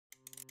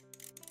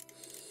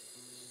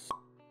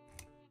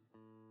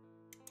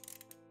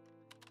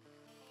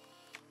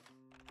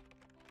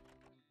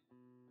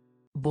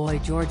Boy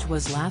George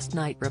was last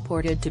night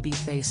reported to be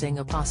facing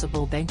a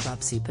possible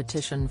bankruptcy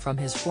petition from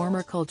his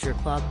former Culture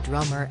Club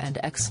drummer and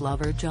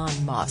ex-lover John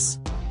Moss.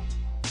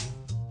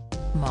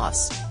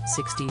 Moss,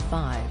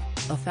 65,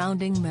 a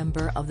founding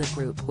member of the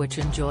group which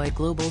enjoyed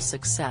global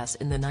success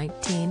in the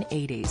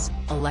 1980s,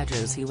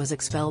 alleges he was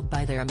expelled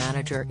by their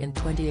manager in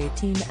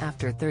 2018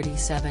 after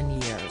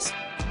 37 years.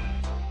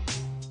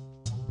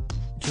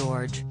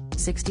 George,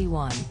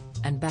 61,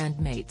 and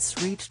bandmates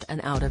reached an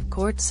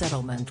out-of-court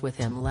settlement with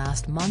him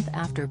last month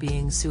after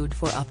being sued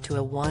for up to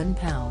a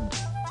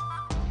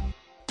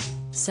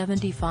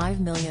 £1.75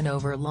 million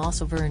over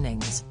loss of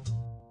earnings.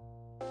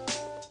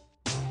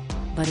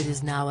 But it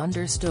is now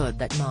understood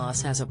that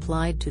Moss has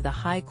applied to the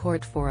High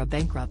Court for a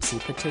bankruptcy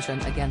petition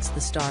against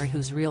the star,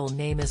 whose real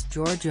name is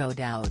George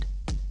O'Dowd.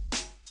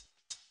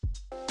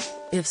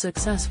 If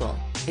successful,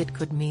 it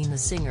could mean the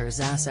singer's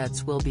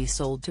assets will be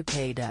sold to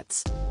pay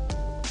debts.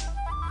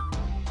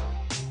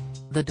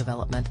 The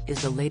development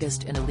is the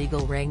latest in a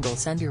legal wrangle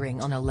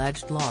centering on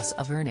alleged loss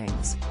of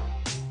earnings.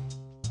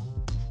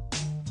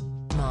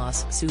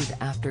 Moss sued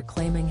after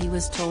claiming he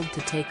was told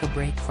to take a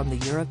break from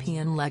the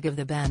European leg of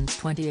the band's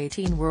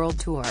 2018 World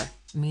Tour,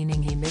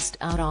 meaning he missed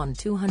out on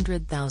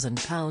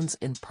 £200,000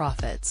 in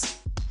profits.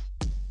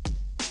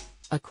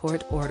 A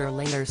court order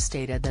later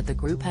stated that the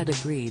group had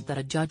agreed that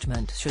a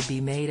judgment should be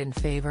made in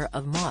favour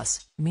of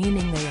Moss,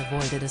 meaning they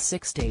avoided a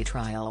 6-day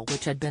trial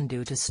which had been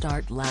due to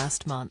start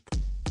last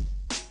month.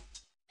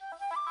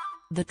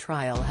 The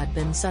trial had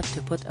been set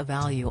to put a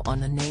value on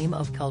the name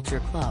of Culture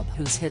Club,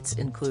 whose hits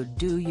include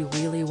Do You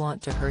Really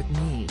Want to Hurt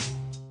Me?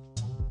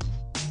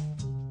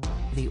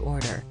 The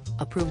order,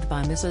 approved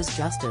by Mrs.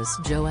 Justice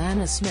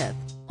Joanna Smith,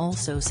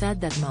 also said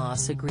that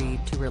Moss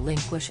agreed to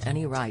relinquish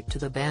any right to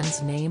the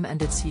band's name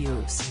and its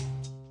use.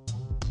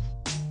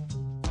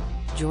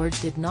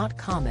 George did not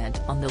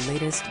comment on the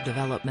latest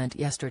development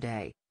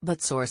yesterday,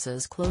 but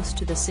sources close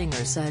to the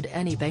singer said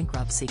any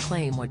bankruptcy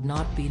claim would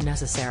not be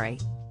necessary.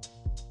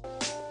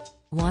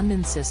 One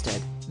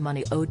insisted,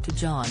 money owed to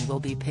John will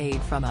be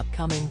paid from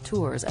upcoming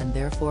tours and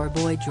therefore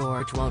Boy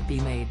George won't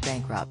be made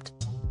bankrupt.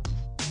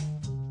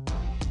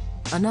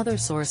 Another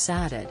source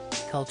added,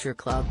 Culture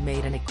Club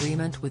made an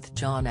agreement with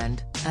John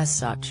and, as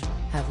such,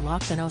 have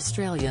locked an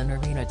Australian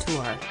arena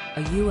tour,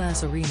 a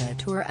US arena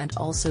tour and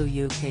also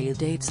UK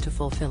dates to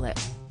fulfill it.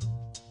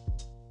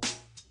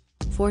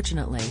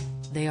 Fortunately,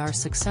 they are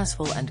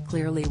successful and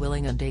clearly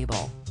willing and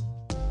able.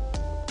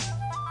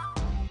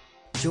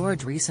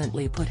 George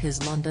recently put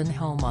his London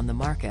home on the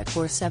market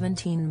for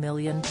 £17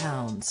 million.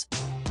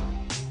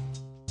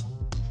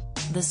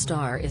 The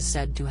star is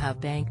said to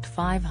have banked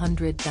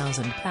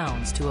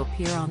 £500,000 to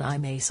appear on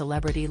I'm a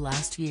Celebrity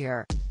last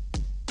year.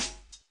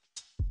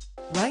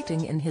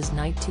 Writing in his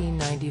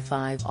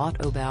 1995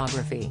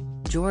 autobiography,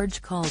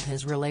 George called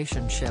his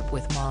relationship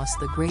with Moss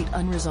the great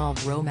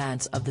unresolved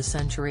romance of the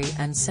century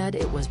and said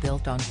it was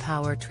built on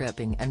power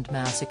tripping and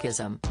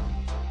masochism.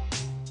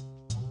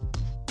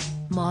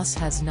 Moss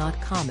has not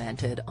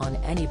commented on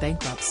any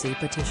bankruptcy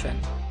petition.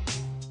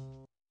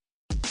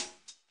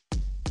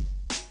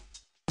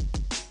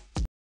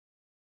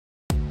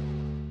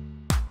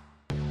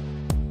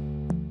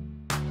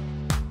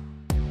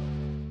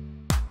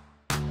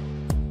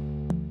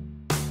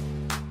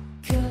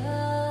 Good.